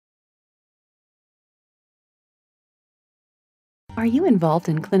Are you involved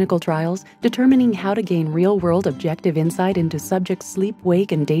in clinical trials determining how to gain real-world objective insight into subjects' sleep,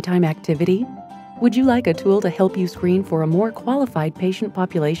 wake, and daytime activity? Would you like a tool to help you screen for a more qualified patient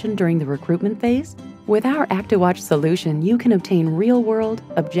population during the recruitment phase? With our Actiwatch solution, you can obtain real-world,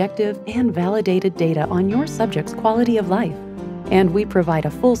 objective, and validated data on your subject's quality of life. And we provide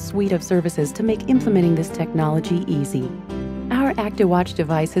a full suite of services to make implementing this technology easy. Our Actiwatch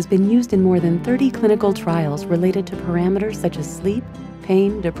device has been used in more than 30 clinical trials related to parameters such as sleep,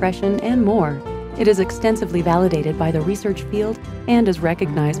 pain, depression, and more. It is extensively validated by the research field and is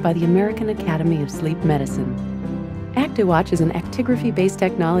recognized by the American Academy of Sleep Medicine. Actiwatch is an actigraphy-based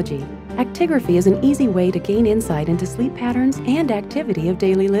technology. Actigraphy is an easy way to gain insight into sleep patterns and activity of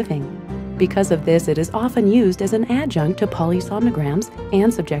daily living. Because of this, it is often used as an adjunct to polysomnograms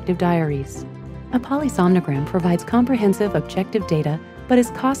and subjective diaries. A polysomnogram provides comprehensive objective data but is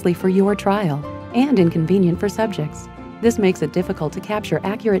costly for your trial and inconvenient for subjects. This makes it difficult to capture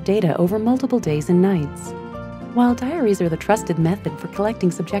accurate data over multiple days and nights. While diaries are the trusted method for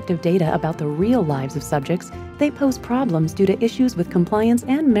collecting subjective data about the real lives of subjects, they pose problems due to issues with compliance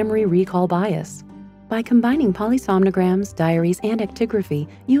and memory recall bias. By combining polysomnograms, diaries, and actigraphy,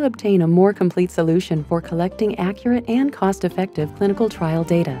 you obtain a more complete solution for collecting accurate and cost-effective clinical trial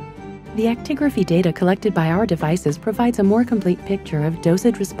data. The actigraphy data collected by our devices provides a more complete picture of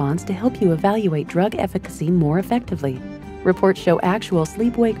dosage response to help you evaluate drug efficacy more effectively. Reports show actual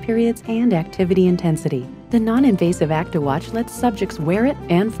sleep-wake periods and activity intensity. The non-invasive Actiwatch lets subjects wear it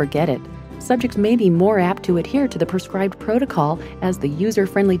and forget it. Subjects may be more apt to adhere to the prescribed protocol as the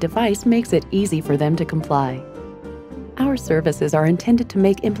user-friendly device makes it easy for them to comply. Our services are intended to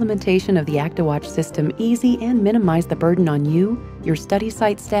make implementation of the Actiwatch system easy and minimize the burden on you, your study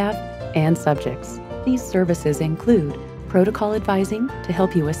site staff, and subjects. These services include protocol advising to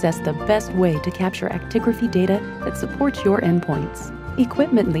help you assess the best way to capture actigraphy data that supports your endpoints,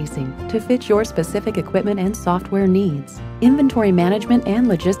 equipment leasing to fit your specific equipment and software needs, inventory management and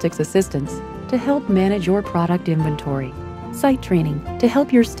logistics assistance to help manage your product inventory, site training to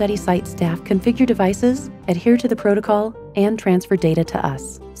help your study site staff configure devices, adhere to the protocol, and transfer data to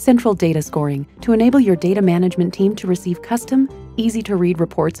us. Central data scoring to enable your data management team to receive custom, easy-to-read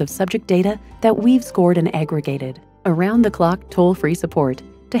reports of subject data that we've scored and aggregated. Around-the-clock toll-free support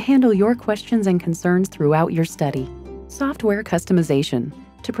to handle your questions and concerns throughout your study. Software customization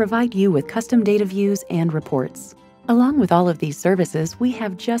to provide you with custom data views and reports. Along with all of these services, we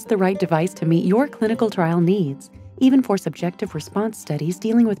have just the right device to meet your clinical trial needs, even for subjective response studies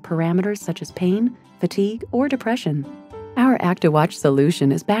dealing with parameters such as pain, fatigue, or depression. Our Actiwatch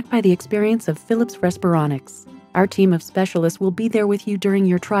solution is backed by the experience of Philips Respironics. Our team of specialists will be there with you during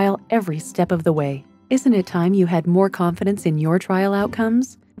your trial every step of the way. Isn't it time you had more confidence in your trial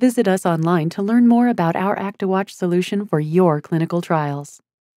outcomes? Visit us online to learn more about our Actiwatch solution for your clinical trials.